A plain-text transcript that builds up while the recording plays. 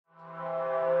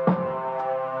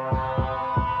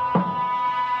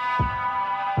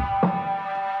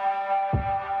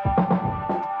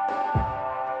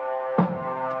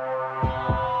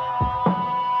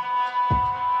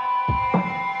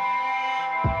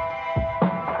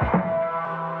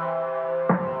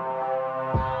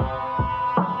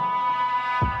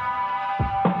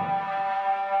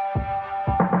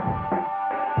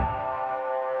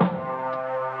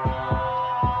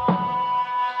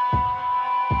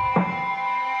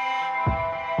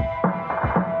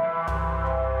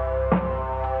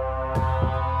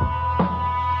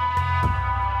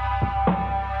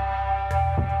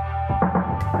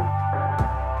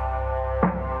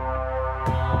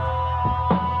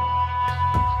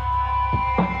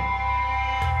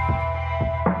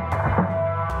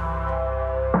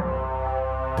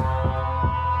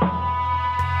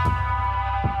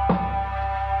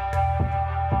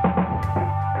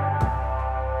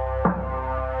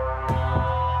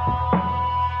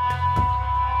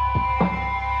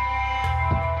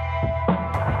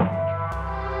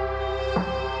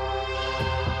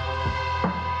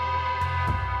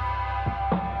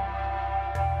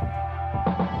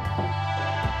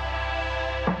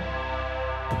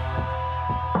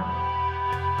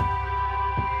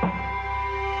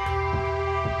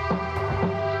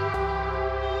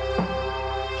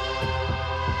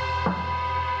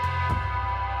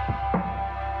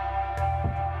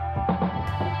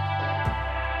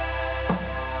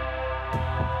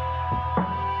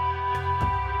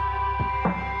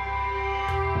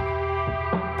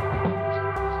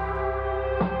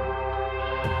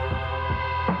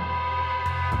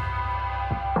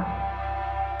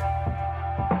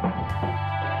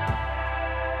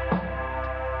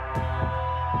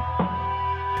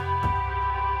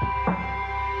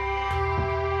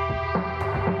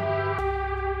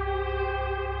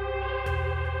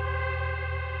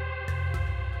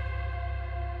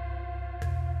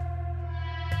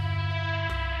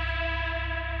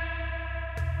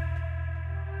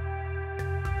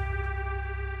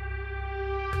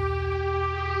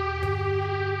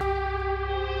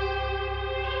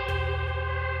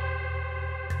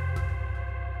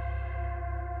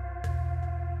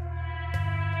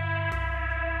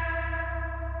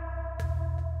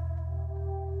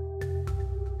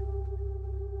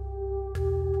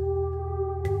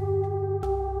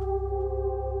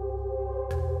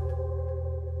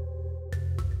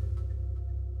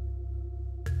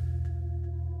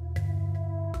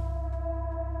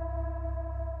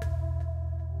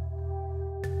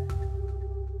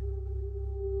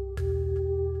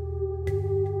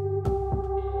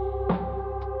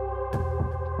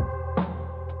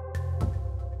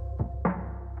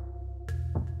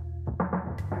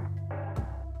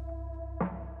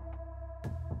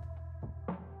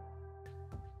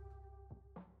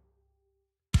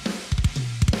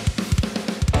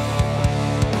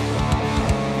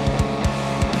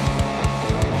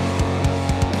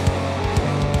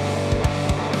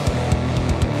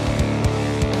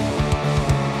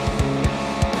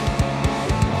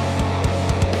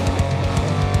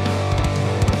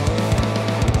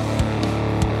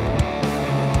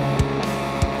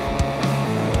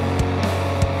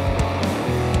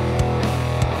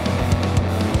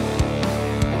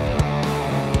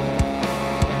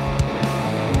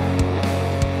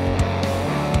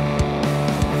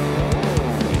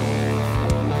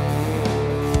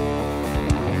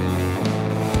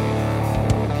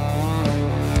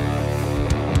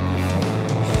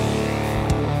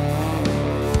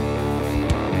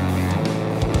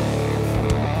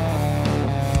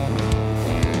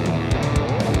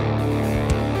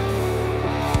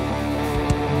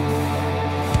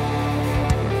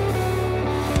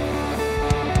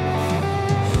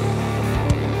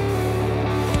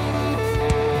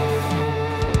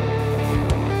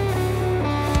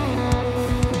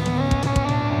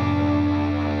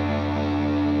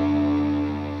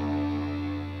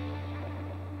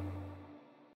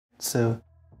So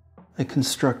I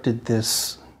constructed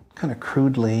this kind of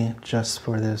crudely just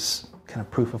for this kind of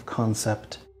proof of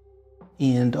concept.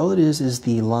 And all it is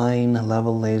the line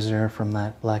level laser from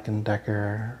that Black &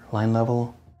 Decker line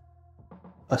level,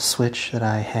 a switch that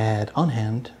I had on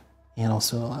hand, and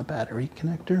also a battery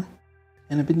connector.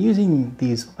 And I've been using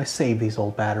these, I saved these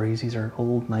old batteries, these are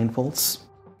old 9 volts,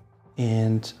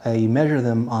 and I measure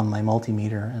them on my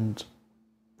multimeter, and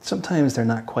sometimes they're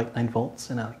not quite 9 volts,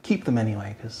 and I keep them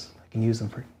anyway because I can use them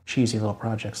for cheesy little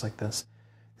projects like this.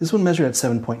 This one measured at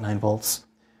 7.9 volts,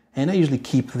 and I usually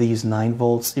keep these 9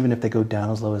 volts, even if they go down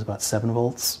as low as about 7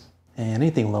 volts, and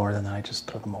anything lower than that I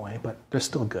just throw them away, but they're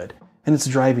still good. And it's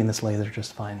driving this laser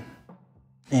just fine.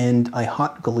 And I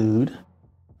hot glued. I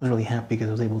was really happy because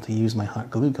I was able to use my hot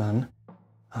glue gun.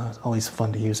 It's always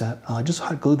fun to use that. I just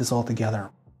hot glued this all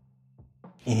together.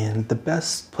 And the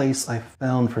best place I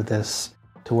found for this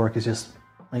to work is just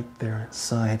right there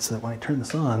inside, so that when I turn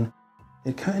this on,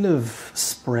 it kind of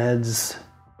spreads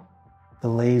the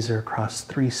laser across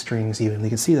 3 strings evenly. You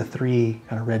can see the 3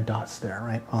 kind of red dots there,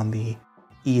 right, on the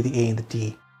E, the A, and the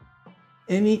D.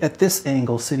 At this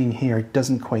angle, sitting here, it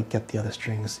doesn't quite get the other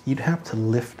strings. You'd have to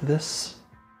lift this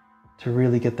to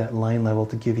really get that line level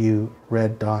to give you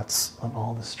red dots on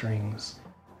all the strings.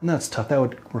 And that's tough. That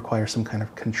would require some kind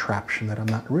of contraption that I'm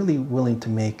not really willing to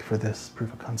make for this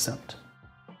proof of concept.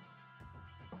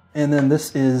 And then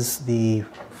this is the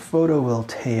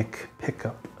photovoltaic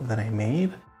pickup that I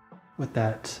made with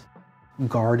that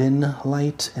garden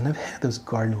light. And I've had those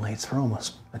garden lights for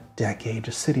almost a decade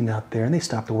just sitting out there, and they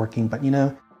stopped working, but you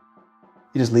know,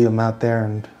 you just leave them out there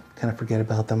and kind of forget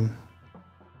about them.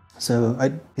 So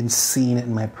I'd been seeing it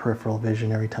in my peripheral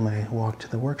vision every time I walked to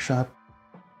the workshop,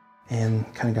 and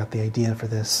kind of got the idea for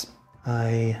this.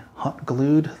 I hot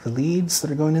glued the leads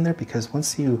that are going in there because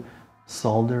once you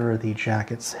solder the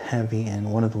jack, it's heavy,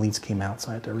 and one of the leads came out,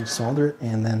 so I had to resolder it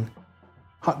and then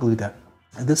hot glue that.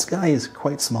 And this guy is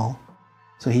quite small,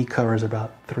 so he covers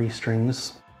about 3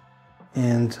 strings,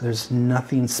 and there's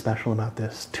nothing special about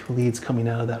this. 2 leads coming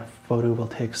out of that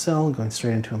photovoltaic cell going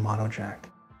straight into a mono jack.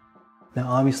 Now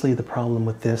obviously the problem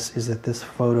with this is that this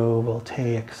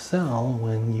photovoltaic cell,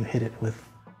 when you hit it with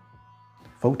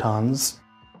photons,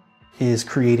 is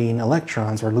creating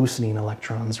electrons or loosening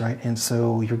electrons, right? And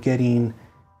so you're getting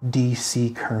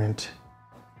DC current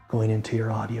going into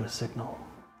your audio signal,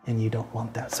 and you don't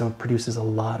want that. So it produces a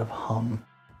lot of hum.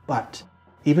 But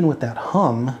even with that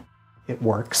hum, it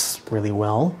works really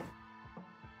well,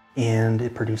 and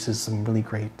it produces some really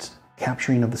great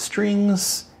capturing of the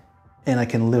strings, and I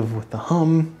can live with the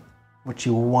hum. What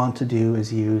you want to do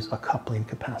is use a coupling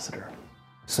capacitor.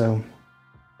 So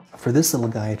for this little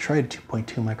guy, I tried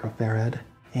 2.2 microfarad,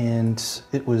 and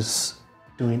it was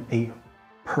doing a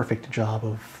perfect job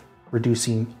of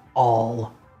reducing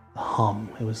all the hum.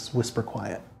 It was whisper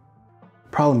quiet.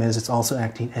 Problem is, it's also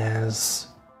acting as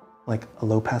like a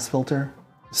low pass filter,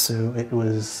 so it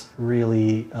was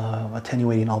really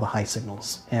attenuating all the high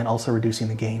signals and also reducing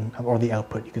the gain, or the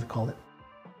output, you could call it.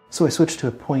 So I switched to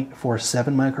a 0.47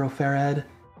 microfarad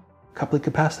coupling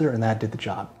capacitor, and that did the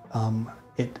job.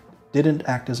 It didn't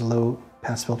act as a low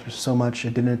pass filter so much,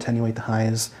 it didn't attenuate the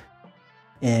highs,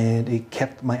 and it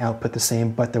kept my output the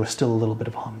same, but there was still a little bit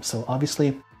of hum. So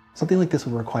obviously, something like this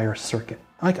would require a circuit.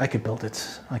 I could build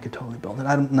it. I could totally build it.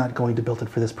 I'm not going to build it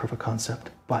for this proof of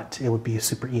concept, but it would be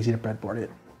super easy to breadboard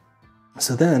it.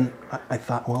 So then I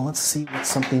thought, well, let's see what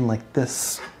something like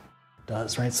this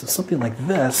does, right? So something like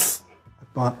this I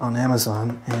bought on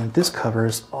Amazon, and this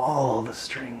covers all the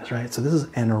strings, right? So this is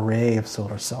an array of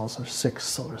solar cells, or 6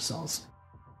 solar cells.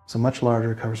 So much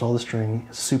larger, covers all the string,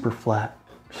 super flat,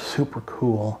 super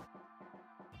cool.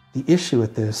 The issue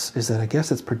with this is that I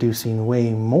guess it's producing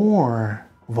way more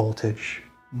voltage,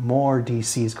 more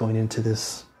DCs going into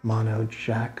this mono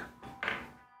jack.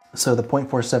 So the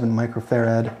 0.47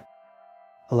 microfarad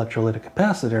electrolytic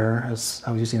capacitor, as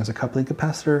I was using as a coupling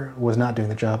capacitor, was not doing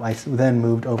the job. I then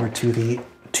moved over to the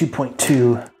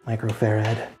 2.2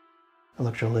 microfarad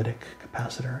electrolytic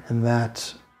capacitor, and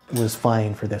that was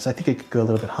fine for this. I think it could go a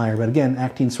little bit higher, but again,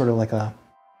 acting sort of like a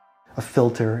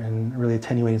filter and really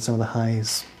attenuating some of the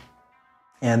highs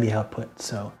and the output.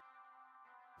 So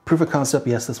proof of concept,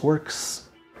 yes, this works.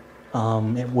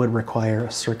 It would require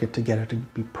a circuit to get it to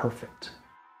be perfect.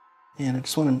 And I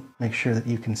just want to make sure that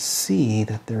you can see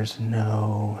that there's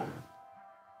no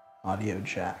audio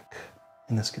jack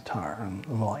in this guitar, and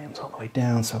the volume's all the way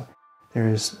down, so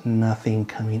there's nothing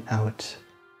coming out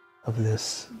of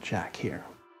this jack here.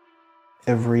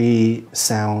 Every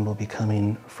sound will be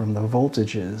coming from the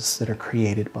voltages that are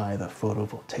created by the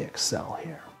photovoltaic cell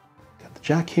here. Got the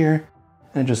jack here,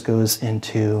 and it just goes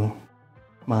into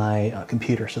my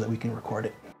computer so that we can record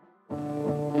it.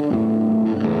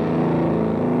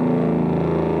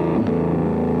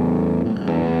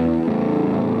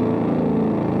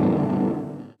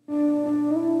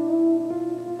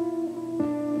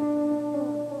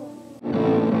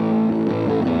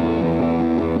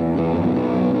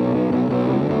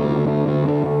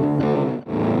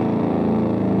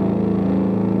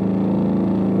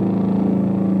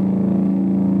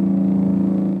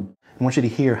 I want you to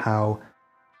hear how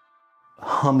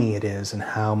hummy it is and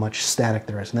how much static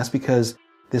there is. And that's because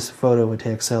this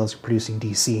photovoltaic cell is producing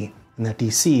DC, and that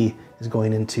DC is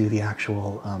going into the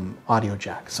actual audio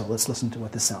jack. So let's listen to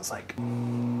what this sounds like.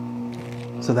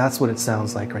 So that's what it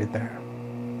sounds like right there.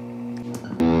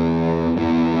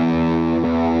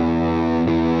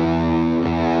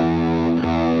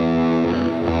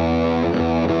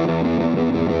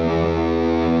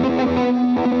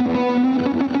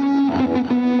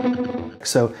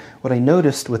 So what I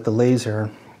noticed with the laser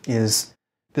is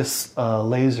this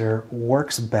laser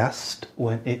works best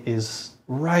when it is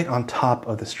right on top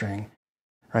of the string,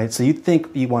 right? So you'd think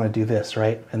you want to do this,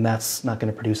 right? And that's not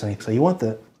going to produce anything. So you want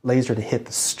the laser to hit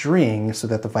the string so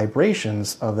that the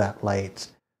vibrations of that light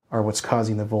are what's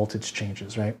causing the voltage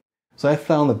changes, right? So I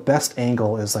found the best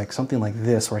angle is like something like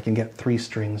this, where I can get 3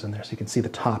 strings in there. So you can see the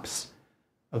tops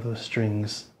of those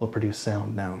strings will produce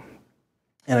sound now.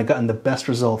 And I've gotten the best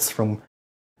results from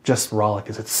just raw,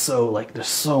 because it's so like there's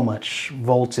so much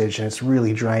voltage and it's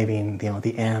really driving the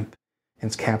amp, and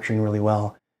it's capturing really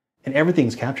well, and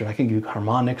everything's captured. I can do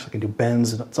harmonics, I can do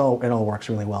bends, and it all works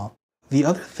really well. The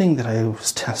other thing that I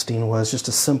was testing was just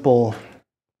a simple.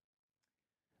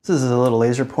 This is a little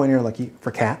laser pointer for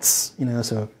cats,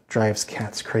 so it drives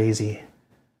cats crazy.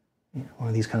 One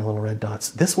of these kind of little red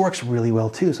dots. This works really well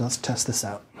too, so let's test this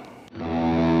out.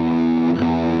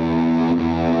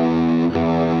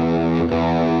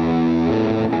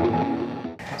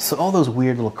 So all those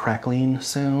weird little crackling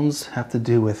sounds have to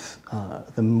do with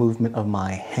the movement of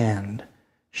my hand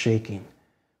shaking.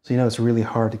 So it's really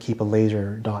hard to keep a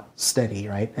laser dot steady,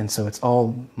 right? And so it's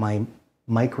all my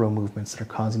micro movements that are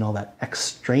causing all that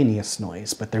extraneous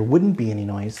noise, but there wouldn't be any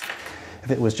noise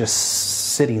if it was just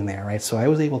sitting there, right? So I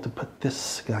was able to put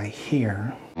this guy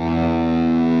here.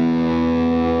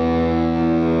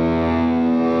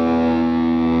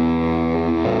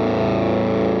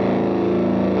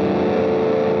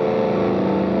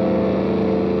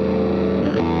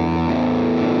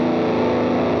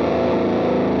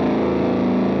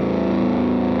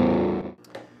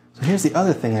 Here's the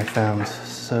other thing I found.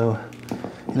 So,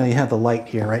 you have the light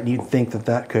here, right? You'd think that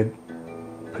that could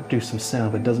produce some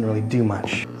sound, but it doesn't really do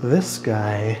much. This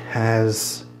guy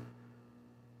has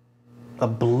a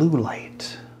blue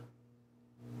light,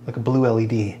 like a blue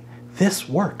LED. This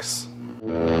works.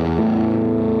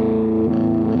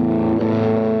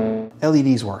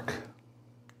 LEDs work.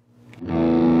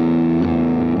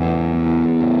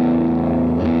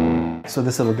 So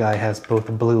this little guy has both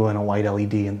a blue and a white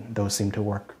LED, and those seem to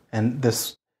work. And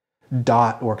this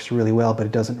dot works really well, but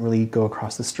it doesn't really go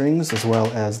across the strings, as well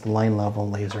as the line level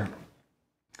laser.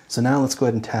 So now let's go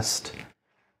ahead and test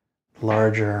the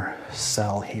larger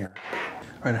cell here.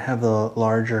 All right, I have the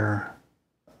larger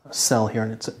cell here,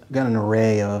 and it's got an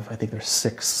array of, I think there's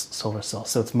 6 solar cells.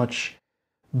 So it's much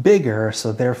bigger,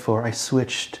 so therefore I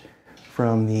switched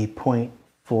from the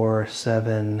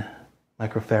 0.47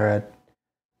 microfarad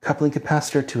coupling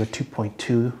capacitor to a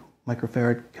 2.2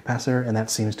 microfarad capacitor, and that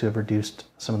seems to have reduced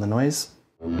some of the noise.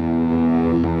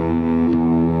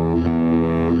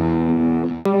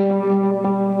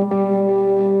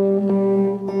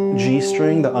 G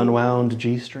string, the unwound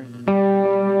G string.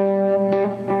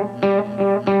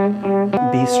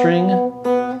 B string,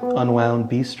 unwound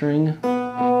B string.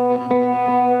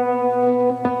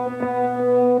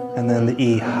 And then the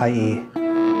E, high E.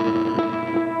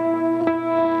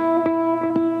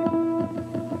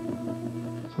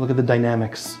 Look at the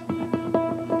dynamics.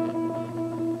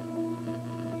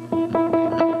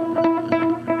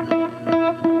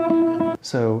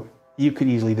 So you could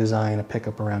easily design a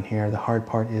pickup around here. The hard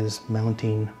part is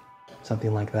mounting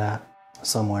something like that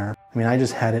somewhere. I mean, I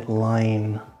just had it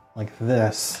lying like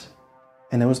this,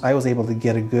 and I was able to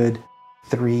get a good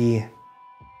 3-string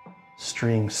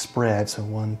spread. So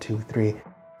 1, 2, 3,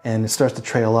 and it starts to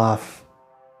trail off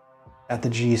at the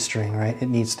G string, right? It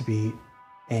needs to be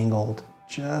angled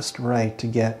just right to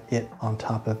get it on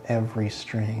top of every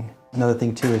string. Another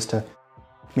thing too is to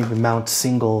maybe mount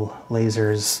single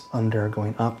lasers under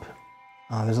going up.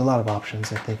 There's a lot of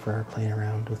options, I think, for playing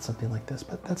around with something like this,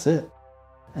 but that's it.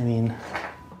 I mean,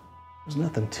 there's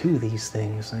nothing to these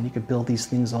things, and you could build these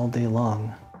things all day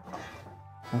long.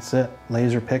 That's it,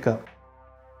 laser pickup.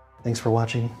 Thanks for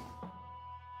watching,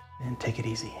 and take it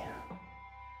easy.